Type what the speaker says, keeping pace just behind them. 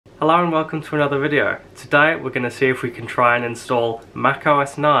Hello and welcome to another video. Today we're going to see if we can try and install Mac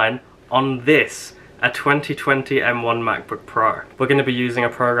OS9 on this, a 2020 M1 MacBook Pro. We're going to be using a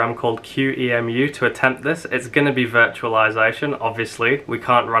program called QEMU to attempt this. It's going to be virtualization, obviously. We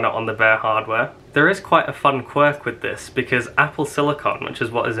can't run it on the bare hardware. There is quite a fun quirk with this because Apple Silicon, which is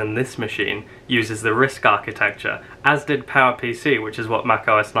what is in this machine, uses the RISC architecture, as did PowerPC, which is what Mac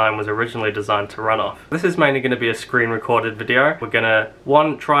OS9 was originally designed to run off. This is mainly going to be a screen recorded video. We're going to,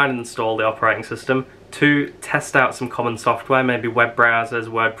 1, try and install the operating system, 2, test out some common software, maybe web browsers,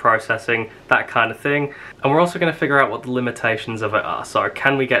 word processing, that kind of thing. And we're also going to figure out what the limitations of it are. So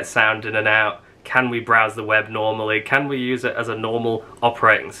can we get sound in and out? Can we browse the web normally? Can we use it as a normal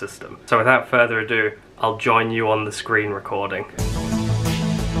operating system? So without further ado, I'll join you on the screen recording.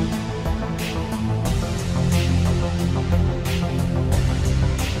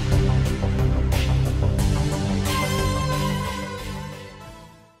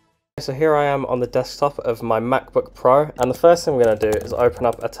 So here I am on the desktop of my MacBook Pro, and the first thing we're going to do is open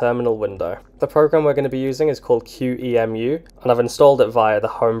up a terminal window. The program we're going to be using is called QEMU, and I've installed it via the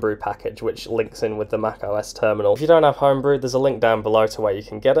Homebrew package, which links in with the Mac OS terminal. If you don't have Homebrew, there's a link down below to where you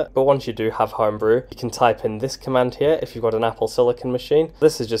can get it, but once you do have Homebrew, you can type in this command here if you've got an Apple Silicon machine.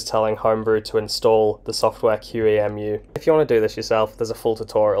 This is just telling Homebrew to install the software QEMU. If you want to do this yourself, there's a full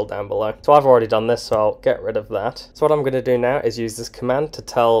tutorial down below. So I've already done this, so I'll get rid of that. So what I'm going to do now is use this command to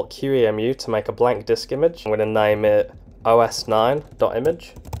tell QEMU to make a blank disk image. I'm going to name it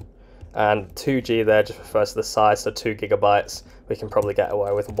os9.image. And 2G there just refers to the size, so 2 gigabytes. We can probably get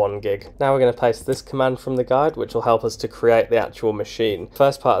away with 1 gig. Now we're going to paste this command from the guide, which will help us to create the actual machine.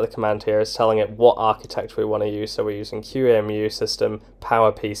 First part of the command here is telling it what architecture we want to use, so we're using QEMU system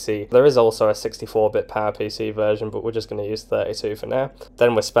PowerPC. There is also a 64-bit PowerPC version, but we're just going to use 32 for now.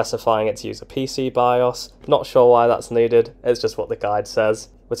 Then we're specifying it to use a PC BIOS. Not sure why that's needed, it's just what the guide says.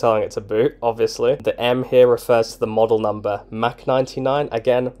 We're telling it to boot, obviously. The M here refers to the model number, Mac99.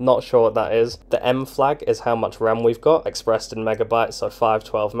 Again, not sure what that is. The M flag is how much RAM we've got, expressed in megabytes, so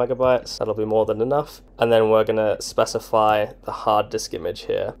 512 megabytes. That'll be more than enough. And then we're gonna specify the hard disk image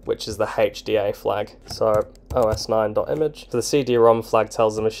here, which is the HDA flag. So os9.image. So the CD-ROM flag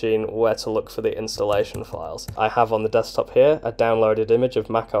tells the machine where to look for the installation files. I have on the desktop here a downloaded image of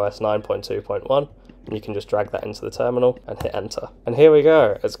Mac OS 9.2.1. And you can just drag that into the terminal and hit enter. And here we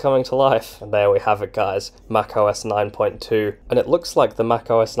go, it's coming to life. And there we have it, guys, Mac OS 9.2. And it looks like the Mac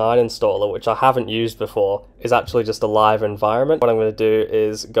OS 9 installer, which I haven't used before, is actually just a live environment. What I'm going to do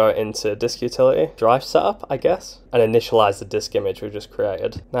is go into disk utility, drive setup, I guess, and initialize the disk image we've just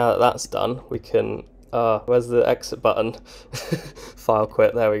created. Now that that's done, we can where's the exit button? File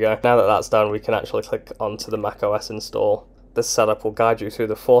quit, there we go. Now that that's done, we can actually click onto the Mac OS install. This setup will guide you through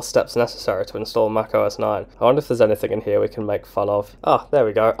the 4 steps necessary to install Mac OS 9. I wonder if there's anything in here we can make fun of. Ah, there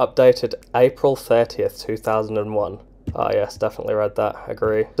we go. Updated April 30th, 2001. Ah yes, definitely read that,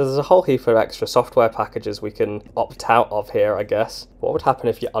 agree. So there's a whole heap of extra software packages we can opt out of here, I guess. What would happen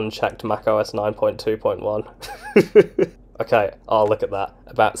if you unchecked Mac OS 9.2.1? Okay, oh look at that,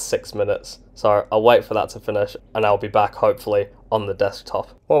 about 6 minutes. So I'll wait for that to finish and I'll be back hopefully on the desktop.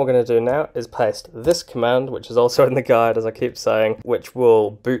 What we're going to do now is paste this command, which is also in the guide as I keep saying, which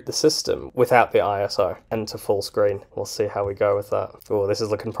will boot the system without the ISO. Enter full screen. We'll see how we go with that. Oh, this is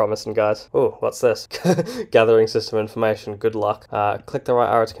looking promising, guys. Oh, what's this? Gathering system information, good luck. Click the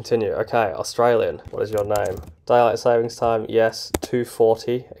right arrow to continue. Okay, Australian, what is your name? Daylight savings time, yes,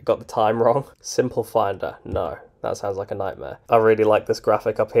 2:40. It got the time wrong. Simple finder, no. That sounds like a nightmare. I really like this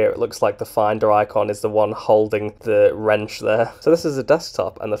graphic up here. It looks like the Finder icon is the one holding the wrench there. So this is a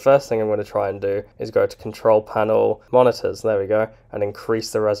desktop, and the first thing I'm going to try and do is go to Control Panel, Monitors, there we go, and increase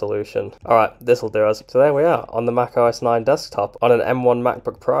the resolution. Alright, this will do us. So there we are, on the Mac OS 9 desktop, on an M1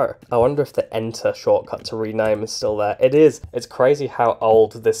 MacBook Pro. I wonder if the Enter shortcut to rename is still there. It is. It's crazy how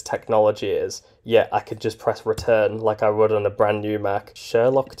old this technology is. Yeah, I could just press return like I would on a brand new Mac.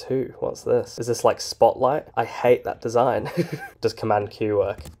 Sherlock 2, what's this? Is this like Spotlight? I hate that design. Does Command Q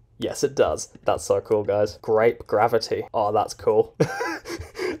work? Yes, it does. That's so cool, guys. Grape gravity. Oh, that's cool.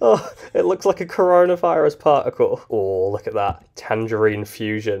 Oh, it looks like a coronavirus particle. Oh, look at that. Tangerine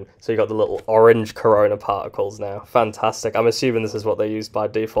fusion. So you got the little orange corona particles now. Fantastic. I'm assuming this is what they use by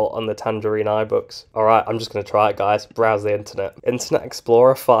default on the Tangerine iBooks. Alright, I'm just going to try it, guys. Browse the internet. Internet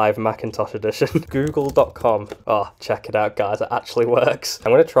Explorer 5 Macintosh Edition. Google.com. Oh, check it out, guys. It actually works.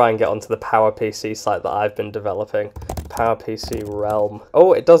 I'm going to try and get onto the PowerPC site that I've been developing. PowerPC Realm.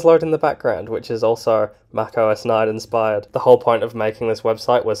 Oh, it does load in the background, which is also Mac OS9 inspired. The whole point of making this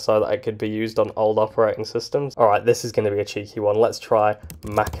website was so that it could be used on old operating systems. Alright, this is going to be a cheeky one. Let's try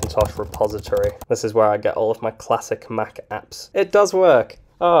Macintosh Repository. This is where I get all of my classic Mac apps. It does work!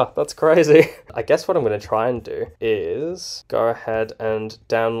 Oh, that's crazy. I guess what I'm going to try and do is go ahead and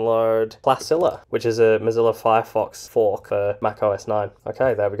download Classilla, which is a Mozilla Firefox fork for Mac OS9.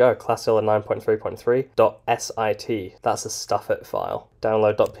 Okay, there we go. Classilla 9.3.3.sit. That's a stuffit file.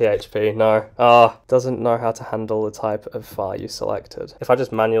 Download.php, no. Doesn't know how to handle the type of file you selected. If I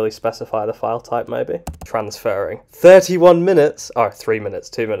just manually specify the file type, maybe. Transferring. 31 minutes. Oh, 3 minutes,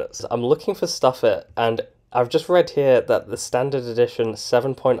 2 minutes. I'm looking for stuffit, and I've just read here that the standard edition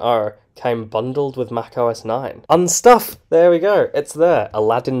 7.0 came bundled with Mac OS9. Unstuff! There we go, it's there.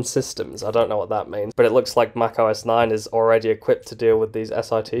 Aladdin Systems, I don't know what that means, but it looks like Mac OS9 is already equipped to deal with these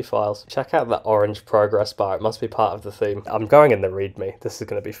SIT files. Check out that orange progress bar, it must be part of the theme. I'm going in the README, this is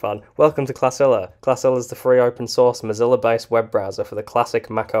going to be fun. Welcome to Classilla. Classilla is the free open source Mozilla-based web browser for the classic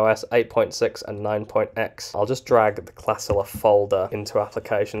Mac OS 8.6 and 9.x. I'll just drag the Classilla folder into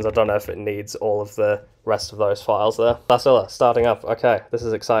applications. I don't know if it needs all of the rest of those files there. Classilla, starting up. Okay, this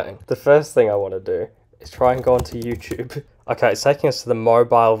is exciting. The first thing I want to do is try and go onto YouTube. Okay, it's taking us to the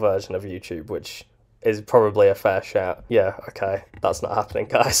mobile version of YouTube, which is probably a fair shout. Yeah, okay, that's not happening,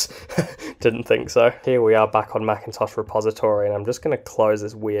 guys. Didn't think so. Here we are back on Macintosh Repository, and I'm just going to close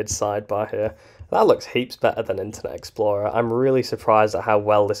this weird sidebar here. That looks heaps better than Internet Explorer. I'm really surprised at how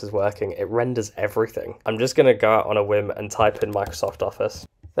well this is working. It renders everything. I'm just going to go out on a whim and type in Microsoft Office.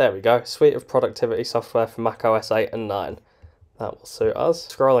 There we go, suite of productivity software for Mac OS 8 and 9. That will suit us.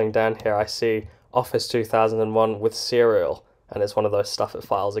 Scrolling down here, I see Office 2001 with Serial, and it's one of those stuffit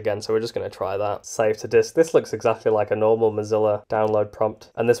files again, so we're just going to try that. Save to disk. This looks exactly like a normal Mozilla download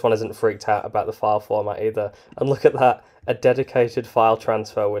prompt, and this one isn't freaked out about the file format either. And look at that, a dedicated file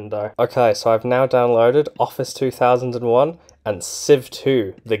transfer window. Okay, so I've now downloaded Office 2001 and Civ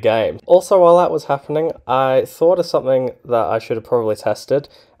 2, the game. Also, while that was happening, I thought of something that I should have probably tested,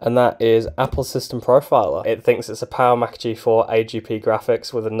 and that is Apple System Profiler. It thinks it's a Power Mac G4 AGP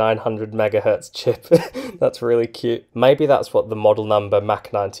graphics with a 900 megahertz chip. That's really cute. Maybe that's what the model number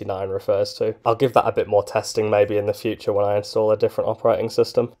Mac99 refers to. I'll give that a bit more testing maybe in the future when I install a different operating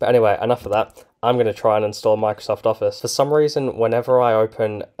system. But anyway, enough of that. I'm going to try and install Microsoft Office. For some reason, whenever I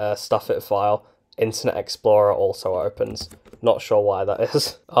open a stuffit file, Internet Explorer also opens. Not sure why that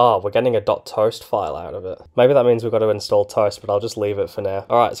is. We're getting a .toast file out of it. Maybe that means we've got to install Toast, but I'll just leave it for now.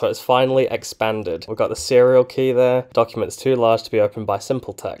 Alright, so it's finally expanded. We've got the serial key there. Document's too large to be opened by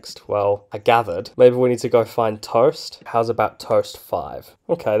simple text. Well, I gathered. Maybe we need to go find Toast. How's about Toast 5?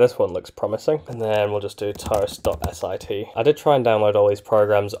 Okay, this one looks promising. And then we'll just do toast.sit. I did try and download all these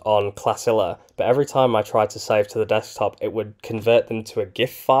programs on Classilla, but every time I tried to save to the desktop, it would convert them to a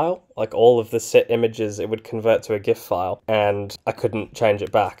GIF file. Like all of the sit images, it would convert to a GIF file, and I couldn't change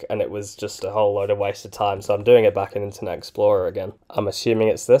it back, and it was just a whole load of wasted time, so I'm doing it back in Internet Explorer again. I'm assuming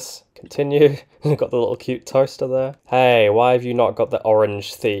it's this. Continue. Got the little cute toaster there. Hey, why have you not got the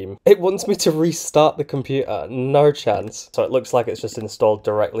orange theme? It wants me to restart the computer. No chance. So it looks like it's just installed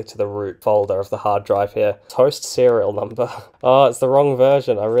directly to the root folder of the hard drive here. Toast serial number. Oh, it's the wrong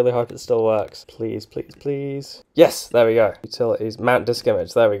version. I really hope it still works. Please, please, please. Yes, there we go. Utilities, mount disk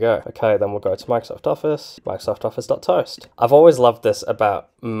image. There we go. Okay, then we'll go to Microsoft Office. Microsoft Office.toast. I've always loved this about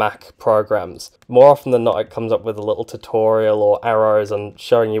Mac programs. More often than not, it comes up with a little tutorial or arrows and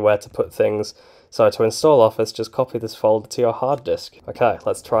showing you where to put things. So to install Office, just copy this folder to your hard disk. Okay,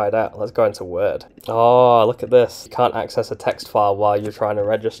 let's try it out. Let's go into Word. Oh, look at this. You can't access a text file while you're trying to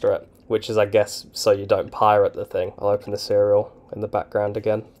register it, which is, I guess, so you don't pirate the thing. I'll open the serial in the background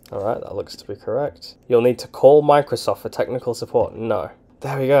again. All right, that looks to be correct. You'll need to call Microsoft for technical support. No.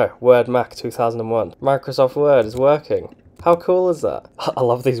 There we go. Word Mac 2001. Microsoft Word is working. How cool is that? I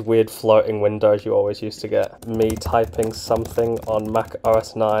love these weird floating windows you always used to get. Me typing something on Mac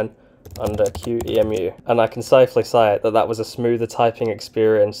OS9 under QEMU. And I can safely say that that was a smoother typing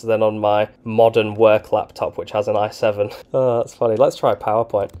experience than on my modern work laptop, which has an i7. Oh, that's funny. Let's try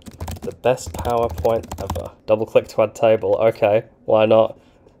PowerPoint. The best PowerPoint ever. Double click to add table. Okay, why not?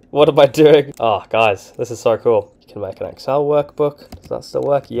 What am I doing? Oh, guys, this is so cool. You can make an Excel workbook. Does that still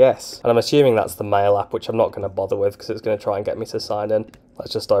work? Yes. And I'm assuming that's the mail app, which I'm not going to bother with because it's going to try and get me to sign in.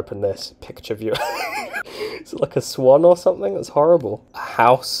 Let's just open this picture viewer. Is it like a swan or something? That's horrible. A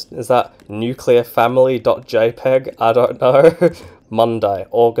house? Is that nuclearfamily.jpg? I don't know. Monday,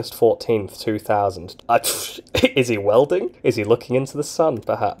 August 14th, 2000. Is he welding? Is he looking into the sun,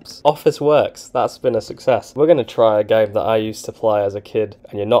 perhaps? Office works. That's been a success. We're going to try a game that I used to play as a kid,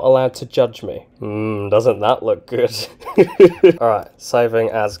 and you're not allowed to judge me. Doesn't that look good? Alright, saving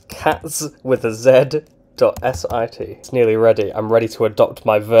as cats with a Z. .sit. It's nearly ready. I'm ready to adopt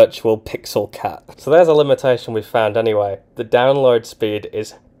my virtual pixel cat. So there's a limitation we've found anyway. The download speed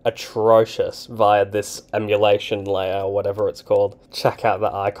is atrocious via this emulation layer or whatever it's called. Check out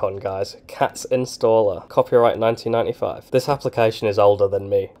that icon, guys. Cat's Installer. Copyright 1995. This application is older than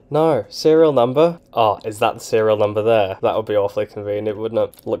me. No, serial number? Oh, is that the serial number there? That would be awfully convenient, wouldn't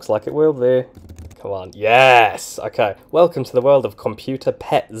it? Looks like it will be. Come on. Yes! Okay. Welcome to the world of computer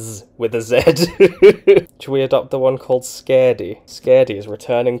pets with a Z. Should we adopt the one called Scaredy? Scaredy is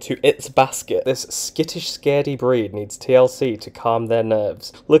returning to its basket. This skittish Scaredy breed needs TLC to calm their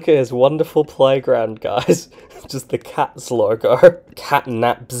nerves. Look at his wonderful playground, guys. Just the cat's logo. Cat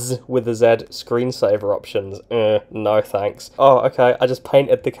naps with a Z. Screensaver options. No thanks. Oh, okay. I just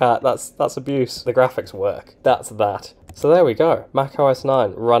painted the cat. That's abuse. The graphics work. That's that. So there we go, Mac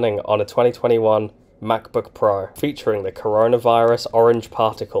OS9 running on a 2021 MacBook Pro, featuring the coronavirus orange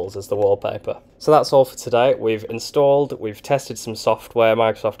particles as the wallpaper. So that's all for today. We've installed, we've tested some software,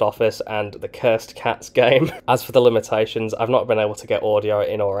 Microsoft Office, and the Cursed Cats game. As for the limitations, I've not been able to get audio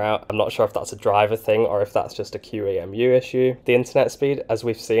in or out. I'm not sure if that's a driver thing or if that's just a QEMU issue. The internet speed, as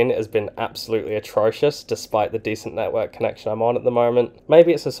we've seen, has been absolutely atrocious despite the decent network connection I'm on at the moment.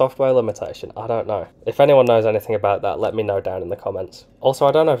 Maybe it's a software limitation, I don't know. If anyone knows anything about that, let me know down in the comments. Also,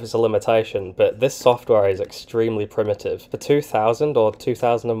 I don't know if it's a limitation, but this software is extremely primitive. For 2000 or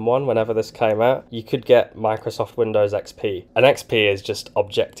 2001, whenever this came out, you could get Microsoft Windows XP. And XP is just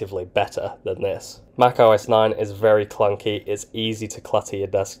objectively better than this. Mac OS9 is very clunky, it's easy to clutter your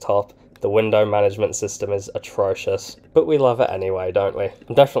desktop, the window management system is atrocious, but we love it anyway, don't we?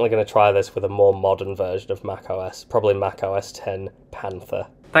 I'm definitely going to try this with a more modern version of Mac OS, probably Mac OS 10 Panther.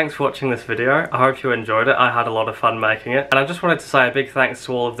 Thanks for watching this video. I hope you enjoyed it. I had a lot of fun making it. And I just wanted to say a big thanks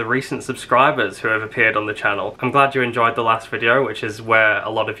to all of the recent subscribers who have appeared on the channel. I'm glad you enjoyed the last video, which is where a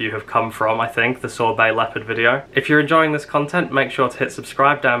lot of you have come from, I think, the sorbet leopard video. If you're enjoying this content, make sure to hit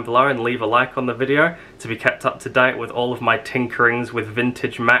subscribe down below and leave a like on the video to be kept up to date with all of my tinkerings with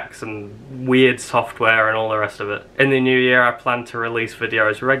vintage Macs and weird software and all the rest of it. In the new year, I plan to release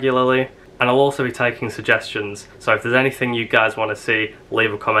videos regularly. And I'll also be taking suggestions, so if there's anything you guys want to see,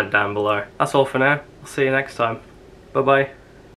 leave a comment down below. That's all for now. I'll see you next time. Bye bye.